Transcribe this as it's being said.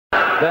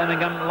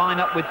Birmingham line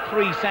up with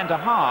three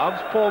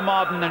centre-halves. Paul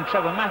Marden and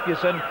Trevor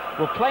Mathewson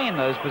will play in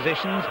those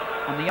positions,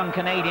 and the young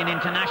Canadian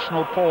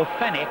international Paul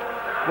Fennick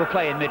will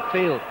play in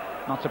midfield.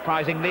 Not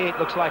surprisingly, it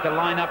looks like a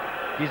lineup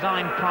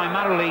designed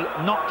primarily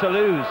not to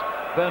lose.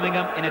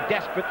 Birmingham in a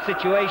desperate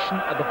situation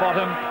at the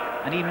bottom,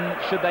 and even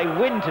should they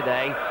win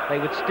today, they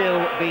would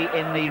still be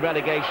in the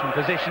relegation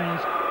positions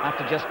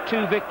after just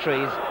 2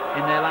 victories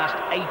in their last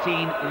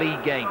 18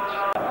 league games.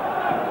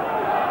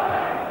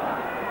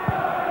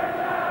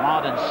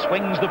 Marden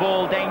swings the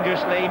ball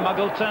dangerously.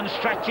 Muggleton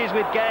stretches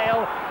with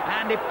Gale,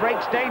 and it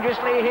breaks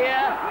dangerously here,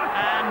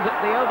 and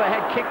the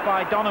overhead kick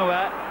by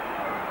Donowa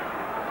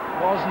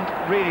wasn't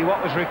really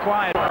what was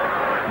required.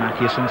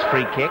 Mathewson's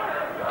free kick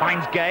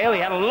finds Gale. He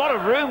had a lot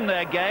of room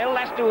there, Gale.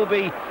 Leicester will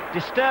be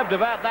disturbed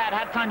about that.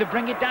 Had time to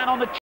bring it down on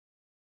the...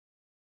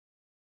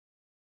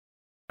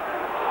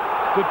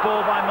 Good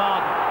ball by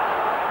Marden.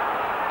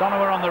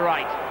 Donowa on the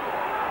right.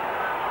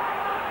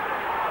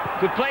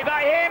 Good play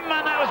by him,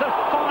 and that was a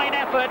fine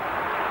effort.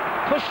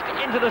 Pushed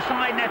into the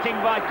side netting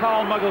by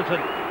Carl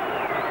Muggleton.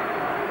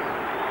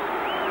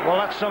 Well,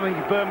 that's something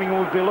Birmingham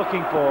would be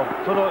looking for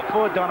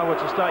Donowa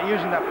to start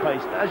using that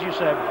pace. As you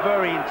say, a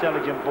very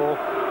intelligent ball.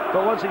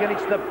 But once again,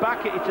 it's at the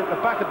back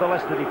of the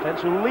Leicester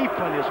defence, who leave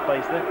plenty of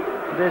space there.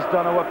 There's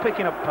Donowa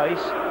picking up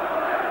pace.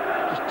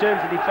 Just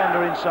turns the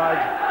defender inside.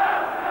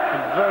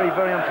 And very,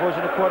 very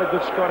unfortunate. Quite a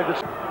good.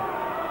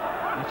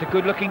 It's a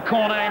good-looking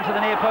corner into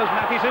the near post.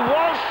 Mathewson,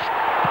 Walsh!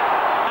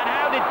 And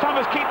how did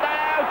Thomas keep that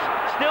out?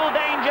 Still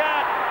danger.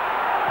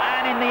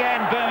 And in the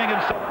end,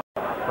 Birmingham...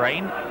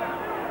 Brain.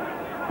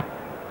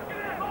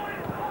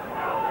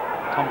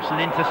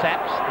 Thompson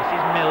intercepts. This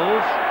is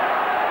Mills.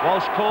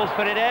 Walsh calls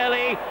for it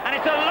early, and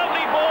it's a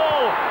lovely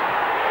ball.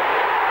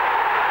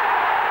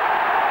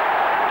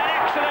 An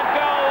excellent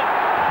goal.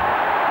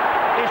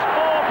 His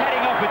fourth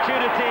heading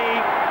opportunity,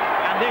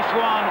 and this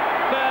one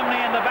firmly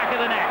in the back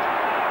of the net.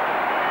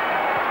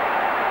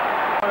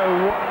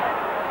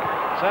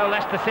 So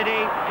Leicester City,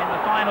 in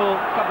the final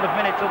couple of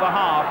minutes of the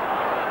half,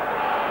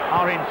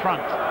 are in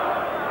front.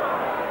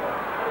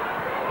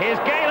 Here's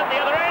Gale at the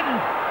other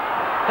end.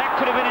 That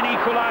could have been an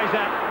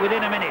equaliser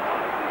within a minute.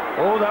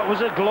 Oh, that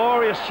was a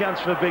glorious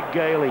chance for Big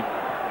Gailey.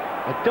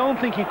 I don't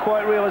think he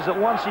quite realised that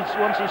once he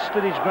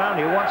stood his ground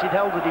here, once he'd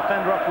held the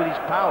defender off with his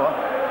power.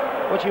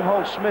 Watch him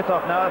hold Smith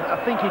off now. I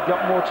think he'd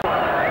got more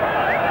time.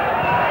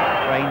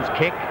 Rain's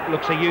kick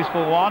looks a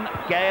useful one.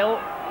 Gale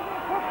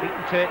beaten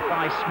to it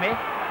by Smith.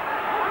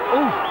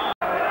 Ooh!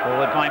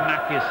 Forward by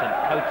Mathewson.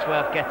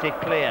 Coatsworth gets it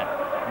clear.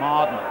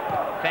 Marden,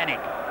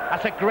 Fennick.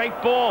 That's a great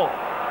ball.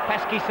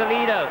 Pesky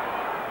Salido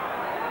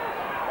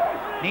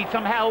needs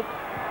some help.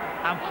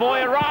 And Foy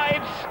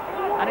arrives,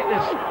 and it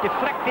was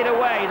deflected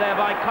away there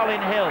by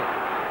Colin Hill.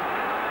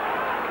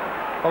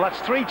 Well, that's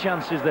 3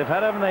 chances they've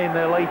had, haven't they, in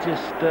their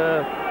latest,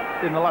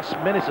 in the last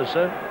minute or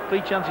so.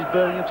 3 chances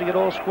Birmingham to get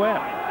all square.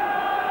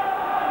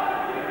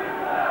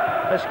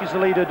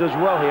 Pesky-Salido does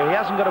well here. He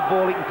hasn't got a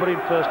ball he can put in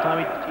first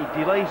time. He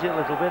delays it a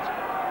little bit,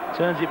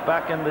 turns it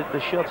back, and the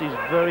shot is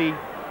very,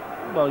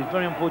 well, he's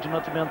very unfortunate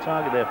not to be on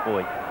target there,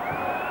 Foy.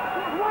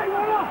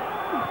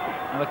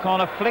 And the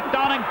corner flicked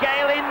on, and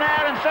Gale in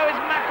there, and so is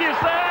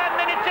Mathewson,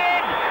 and it's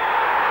in!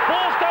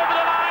 Forced over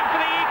the line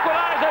for the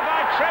equaliser by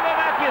Trevor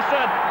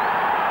Mathewson.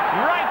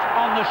 Right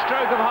on the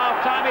stroke of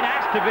half-time, it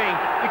has to be,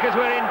 because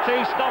we're into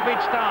stoppage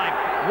time.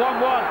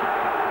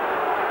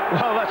 1-1.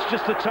 Well, that's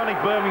just the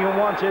tonic Birmingham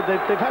wanted.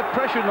 They've had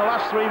pressure in the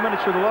last 3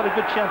 minutes with a lot of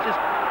good chances.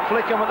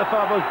 Flick him at the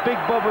far post. Big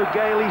Bubba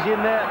Gailey's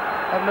in there,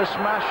 having a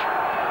smash.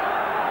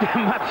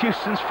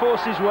 Mathewson's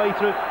forced his way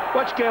through.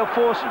 Watch Gale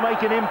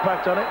make an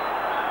impact on it.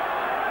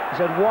 He's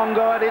had one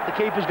go at it, the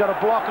keeper's got a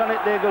block on it,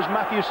 there goes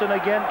Mathewson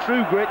again,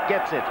 true grit,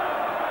 gets it.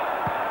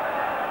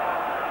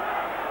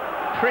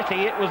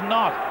 Pretty it was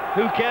not,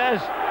 who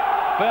cares?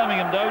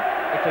 Birmingham don't,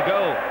 it's a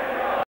goal.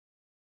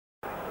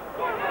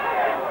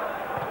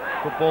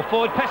 Good ball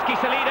forward, Pesky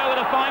Salido with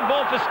a fine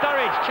ball for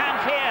Sturridge,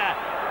 chance here,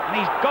 and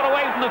he's got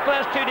away from the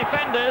first 2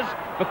 defenders,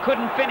 but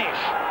couldn't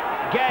finish.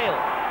 Gale,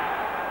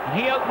 and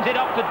he opens it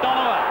up for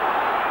Donowa.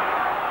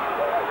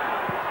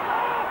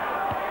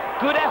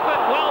 Good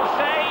effort, well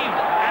saved.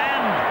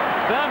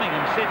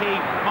 Birmingham City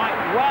might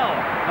well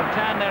have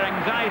turned their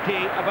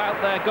anxiety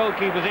about their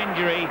goalkeeper's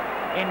injury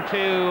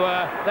into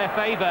their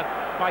favour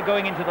by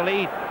going into the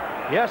lead.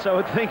 Yes, I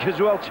would think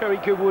as well Terry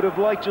Cooper would have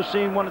liked to have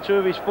seen 1 or 2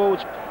 of his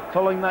forwards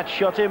following that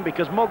shot in,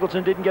 because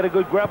Muggleton didn't get a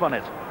good grab on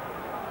it.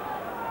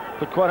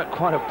 But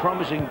quite a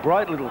promising,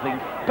 bright little thing.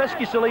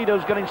 Pesky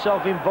Salido's got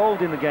himself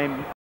involved in the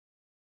game.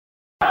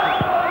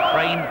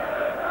 Rain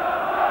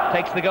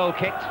takes the goal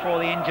kicked for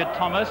the injured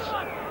Thomas.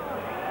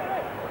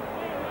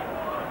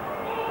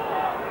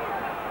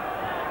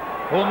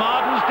 Well,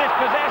 Marden's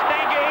dispossessed,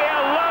 danger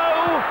here,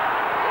 low!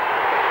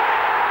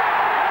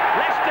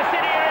 Leicester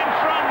City are in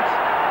front,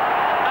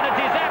 and a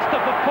disaster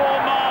for Paul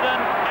Marden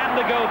and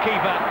the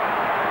goalkeeper.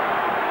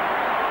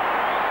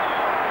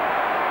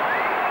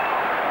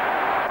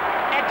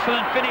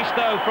 Excellent finish,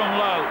 though, from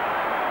Lowe.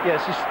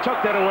 Yes, he's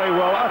tucked that away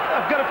well.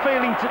 I've got a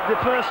feeling the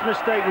first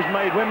mistake was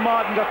made when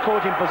Marden got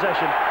caught in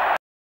possession.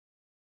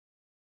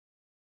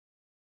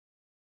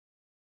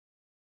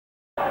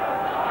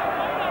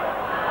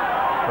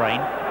 sprain.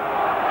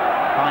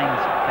 Finds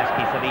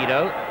Pesky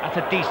Salido.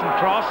 That's a decent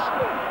cross,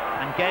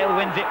 and Gale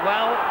wins it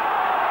well.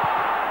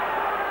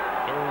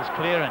 Hill's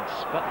clearance,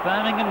 but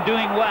Birmingham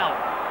doing well.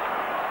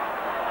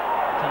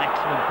 It's an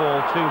excellent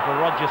ball too for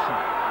Rogerson.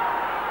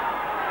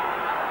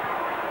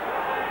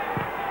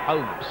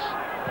 Holmes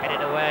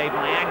headed away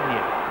by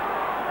Agnew.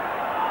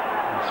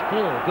 And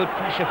still good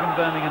pressure from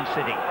Birmingham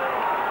City.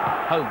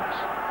 Holmes.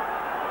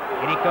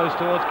 In it goes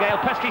towards Gale.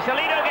 Pesky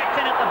Salido gets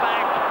in at the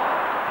back.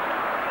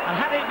 And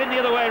had it been the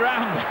other way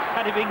around,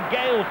 had it been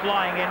Gale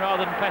flying in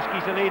rather than Pesky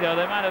Salido,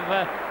 they might have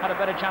had a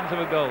better chance of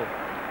a goal.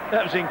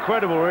 That was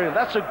incredible, really.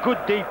 That's a good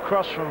deep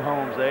cross from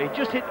Holmes there. He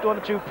just hit 1 or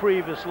 2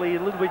 previously,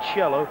 a little bit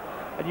shallow,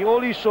 and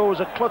all you saw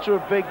was a clutter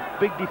of big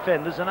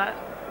defenders, and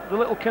the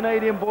little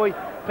Canadian boy,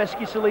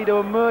 Pesky Salido,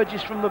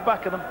 emerges from the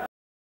back of them.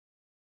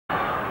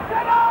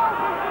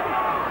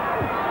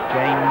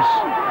 James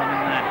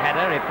winning that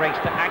header. It breaks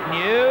to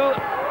Agnew.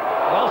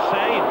 Well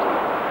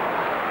saved.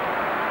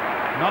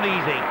 Not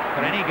easy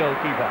for any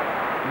goalkeeper.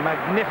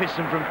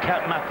 Magnificent from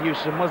Cat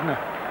Matthewson, wasn't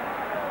it?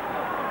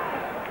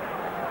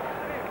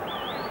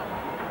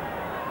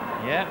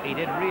 Yeah, he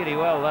did really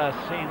well there,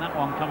 seeing that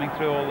one coming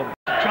through all the...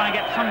 Try and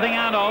get something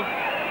out of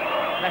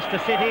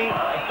Leicester City.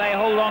 If they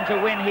hold on to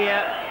win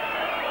here,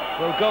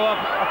 will go up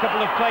a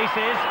couple of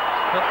places,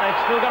 but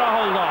they've still got a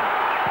hold on.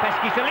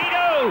 Pesky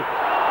Salido!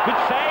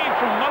 Good save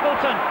from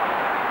Muggleton.